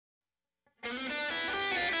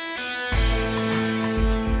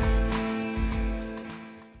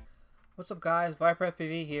What's up guys, Viper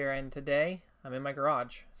FPV here, and today I'm in my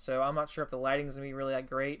garage. So I'm not sure if the lighting's going to be really that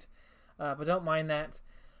great, but don't mind that.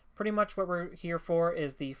 Pretty much what we're here for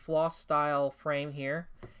is the Flosstyle Frame here,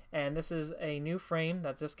 and this is a new frame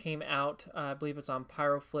that just came out. I believe it's on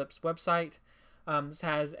Pyroflip's website. This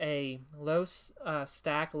has a low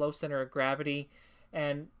stack, low center of gravity,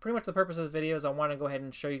 and pretty much the purpose of this video is I want to go ahead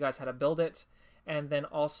and show you guys how to build it, and then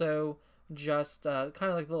also just kind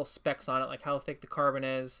of like little specs on it, like how thick the carbon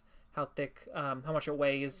is, how thick, how much it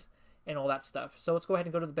weighs, and all that stuff. So let's go ahead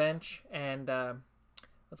and go to the bench and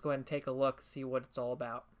let's go ahead and take a look, see what it's all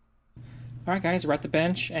about. Alright guys, we're at the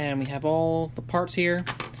bench and we have all the parts here.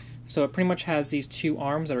 So it pretty much has these two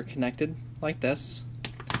arms that are connected like this.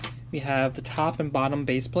 We have the top and bottom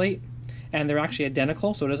base plate, and they're actually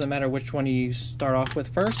identical, so it doesn't matter which one you start off with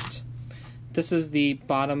first. This is the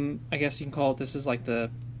bottom, I guess you can call it, this is like the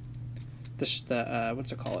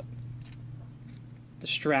what's it called? The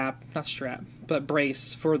strap, not strap, but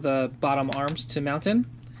brace for the bottom arms to mount in.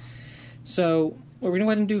 So what we're going to go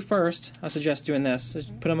ahead and do first, I suggest doing this, is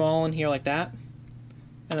put them all in here like that,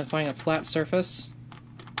 and then find a flat surface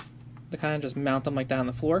to kind of just mount them like that on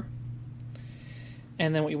the floor.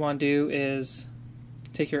 And then what you want to do is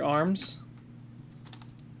take your arms,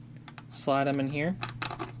 slide them in here,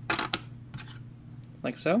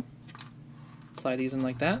 like so. Slide these in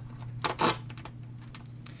like that.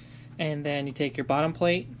 And then you take your bottom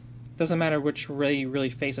plate. Doesn't matter which way you really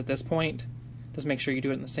face at this point. Just make sure you do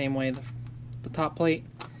it in the same way the top plate.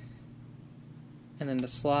 And then to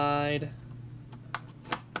slide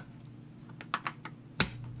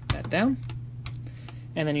that down.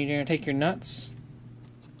 And then you're going to take your nuts.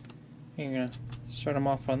 And you're going to start them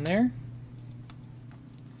off on there.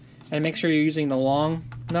 And make sure you're using the long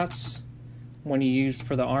nuts when you use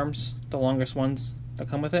for the arms, the longest ones that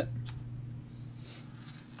come with it.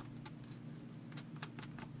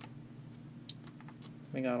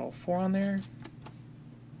 We got all four on there.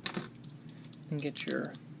 And get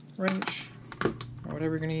your wrench or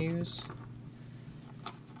whatever you're going to use.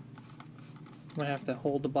 I'm going to have to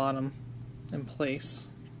hold the bottom in place.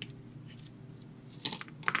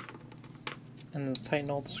 And then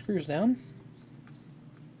tighten all the screws down.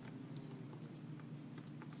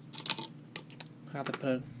 I have to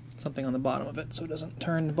put something on the bottom of it so it doesn't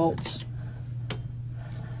turn the bolts.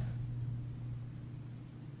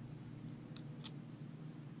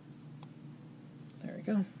 There we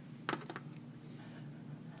go.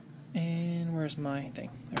 And where's my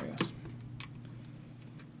thing? There it goes.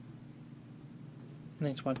 And then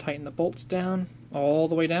you just want to tighten the bolts down, all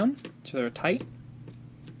the way down, so they're tight.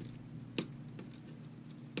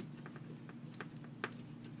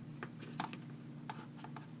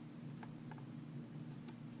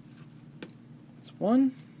 That's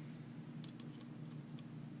one.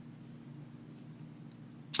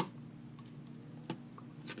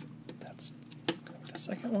 That's the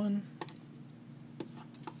second one.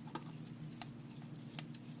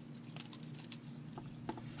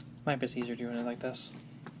 Might be easier doing it like this.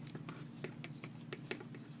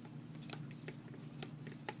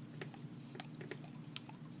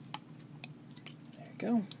 There you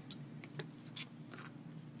go.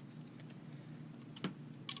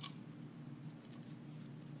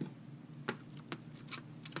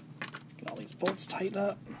 Get all these bolts tightened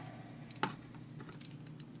up.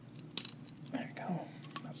 There you go.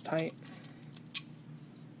 That's tight.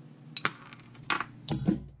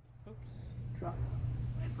 Oops, drop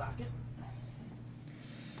my socket.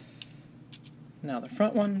 Now the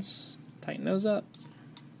front ones, tighten those up.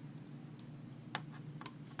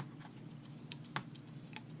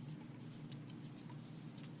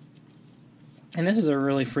 And this is a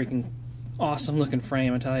really freaking awesome looking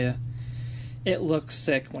frame, I tell you. It looks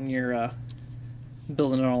sick when you're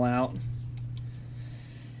building it all out.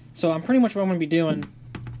 So I'm pretty much what I'm going to be doing,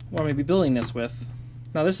 what I'm going to be building this with.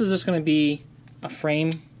 Now this is just going to be a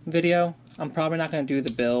frame video. I'm probably not going to do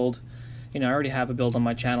the build. You know, I already have a build on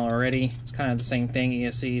my channel already. It's kind of the same thing,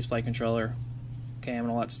 ESCS, flight controller, cam,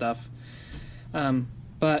 and all that stuff.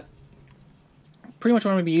 But pretty much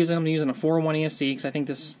what I'm going to be using, I'm using a 4-in-1 ESC, because I think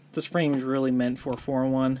this frame is really meant for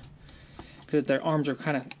 4-in-1, because their arms are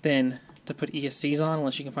kind of thin to put ESCs on,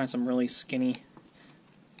 unless you can find some really skinny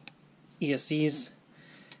ESCs.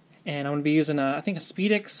 And I'm going to be using, I think, a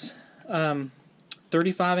Speedix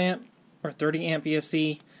 35 amp or 30 amp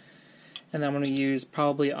ESC. And then I'm going to use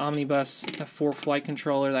probably Omnibus F4 flight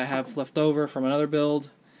controller that I have left over from another build.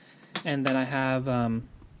 And then I have,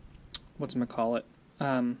 whatchamacallit,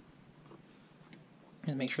 and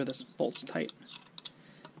make sure this bolt's tight.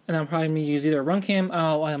 And I'm probably going to use either a run cam,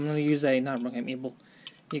 I'm going to use a, not a run cam, Eagle,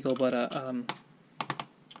 but a,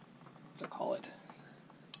 what's it call it?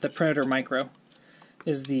 the Predator Micro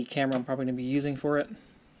is the camera I'm probably going to be using for it.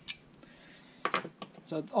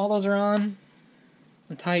 So all those are on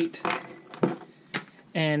and tight.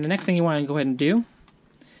 And the next thing you want to go ahead and do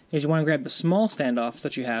is you want to grab the small standoffs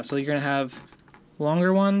that you have. So you're going to have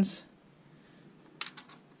longer ones,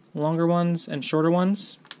 and shorter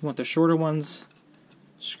ones. You want the shorter ones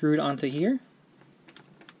screwed onto here.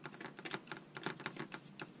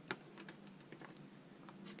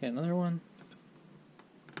 Get another one.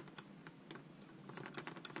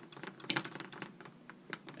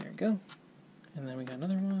 There we go. And then we got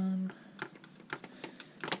another one.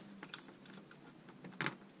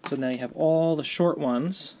 So now you have all the short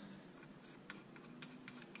ones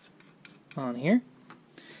on here.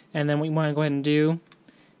 And then what you want to go ahead and do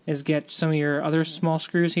is get some of your other small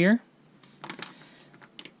screws here.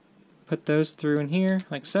 Put those through in here,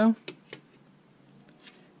 like so.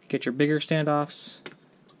 Get your bigger standoffs.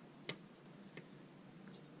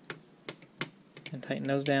 And tighten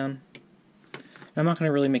those down. And I'm not going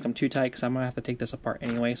to really make them too tight because I'm going to have to take this apart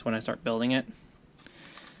anyway, so when I start building it.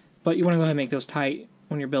 But you want to go ahead and make those tight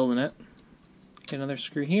when you're building it. Get another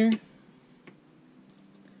screw here.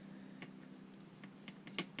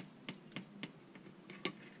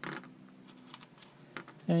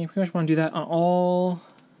 And you pretty much want to do that on all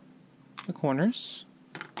the corners.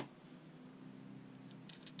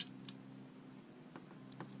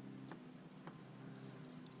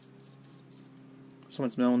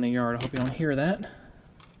 Someone's mowing the yard. I hope you don't hear that.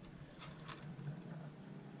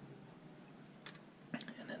 And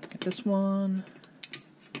then get this one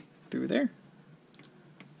through there.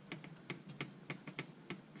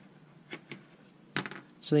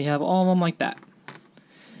 So you have all of them like that.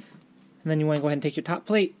 And then you want to go ahead and take your top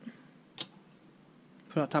plate,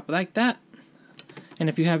 put it on top of like that. And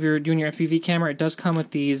if you have doing your FPV camera, it does come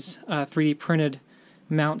with these 3D printed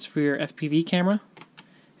mounts for your FPV camera,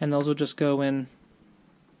 and those will just go in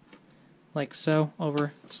like so,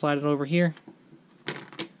 slide it over here.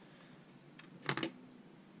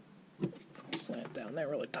 Slide it down there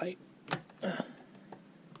really tight.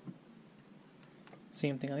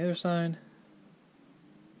 Same thing on the other side.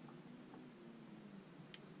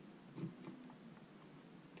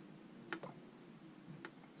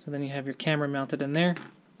 So then you have your camera mounted in there. And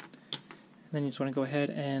then you just want to go ahead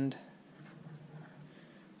and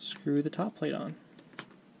screw the top plate on.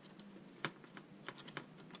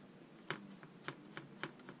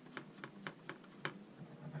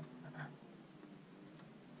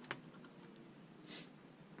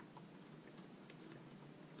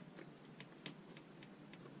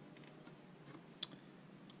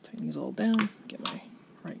 Tighten these all down, get my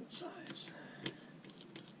right size.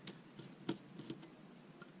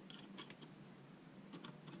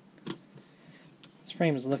 This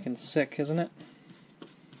frame is looking sick, isn't it?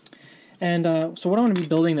 And so what I'm going to be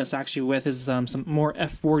building this actually with is some more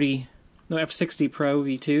F60 Pro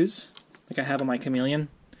V2s, like I have on my Chameleon.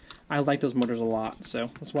 I like those motors a lot, so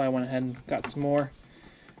that's why I went ahead and got some more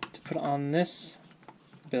to put on this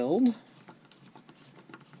build.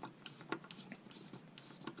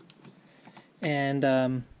 And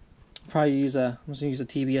probably use I'm just gonna use a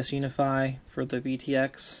TBS Unify for the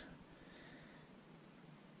VTX.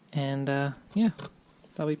 And yeah,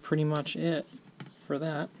 that'll be pretty much it for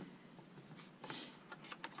that.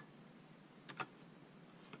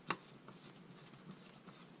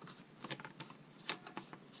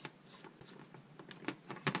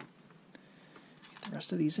 Get the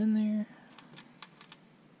rest of these in there.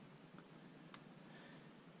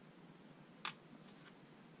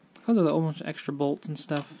 Because of the almost extra bolts and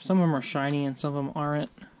stuff, some of them are shiny and some of them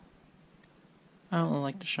aren't. I don't really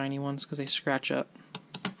like the shiny ones because they scratch up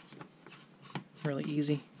really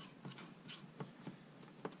easy.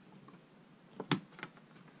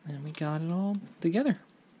 And we got it all together.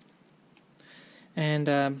 And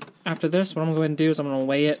after this, what I'm going to go ahead and do is I'm going to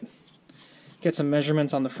weigh it, get some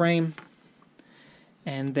measurements on the frame,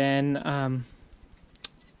 and then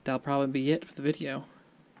that'll probably be it for the video.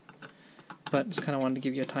 But just kind of wanted to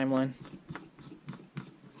give you a timeline.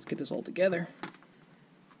 Let's get this all together.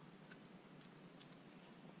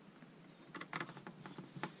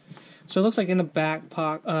 So it looks like in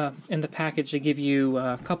the in the package they give you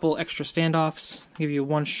a couple extra standoffs. Give you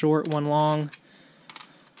one short, one long,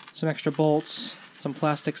 some extra bolts, some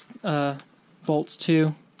plastic bolts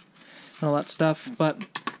too, and all that stuff. But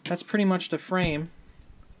that's pretty much the frame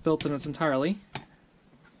built in its entirety.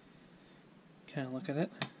 Kind of look at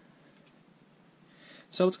it.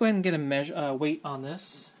 So let's go ahead and get a weight on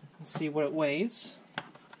this and see what it weighs.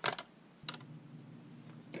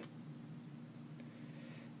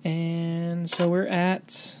 And so we're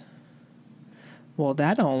at, well,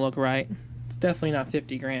 that don't look right. definitely not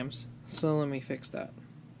 50 grams. So let me fix that.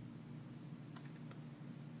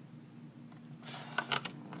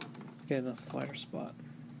 Get a flatter spot.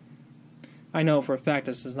 I know for a fact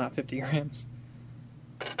this is not 50 grams.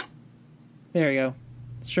 There you go.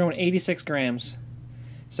 It's showing 86 grams.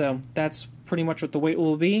 So that's pretty much what the weight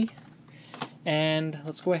will be. And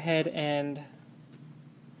let's go ahead and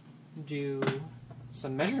do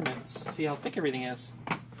some measurements. See how thick everything is.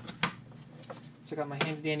 So I got my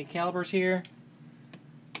handy dandy calipers here.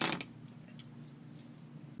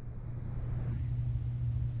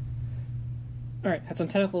 Alright, had some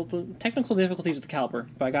technical difficulties with the caliper,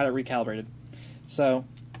 but I got it recalibrated. So,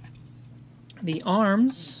 the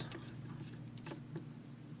arms,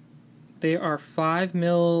 they are 5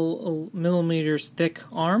 millimeters thick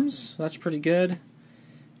arms. So that's pretty good.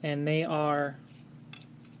 And they are,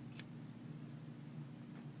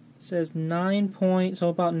 it says so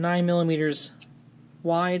about 9 millimeters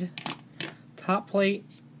wide. Top plate,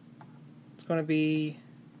 it's going to be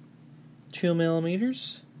 2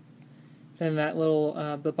 millimeters. Then that little,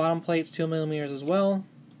 the bottom plate's 2 millimeters as well.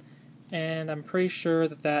 And I'm pretty sure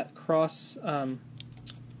that that cross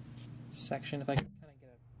section, if I can kind of get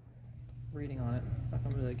a reading on it, I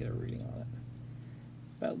can really get a reading on it.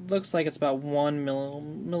 But it looks like it's about 1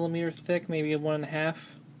 millimeter thick, maybe 1.5.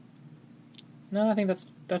 No, I think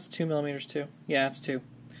that's 2 millimeters too. Yeah, it's 2.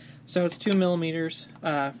 So it's 2 millimeters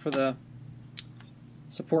for the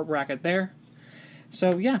support bracket there.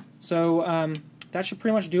 So yeah, so that should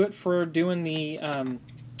pretty much do it for doing the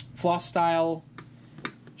Flosstyle.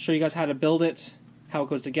 Show you guys how to build it, how it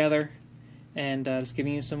goes together, and just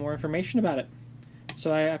giving you some more information about it.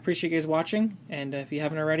 So I appreciate you guys watching, and if you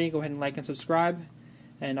haven't already, go ahead and like and subscribe,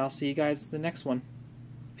 and I'll see you guys in the next one.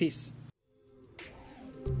 Peace.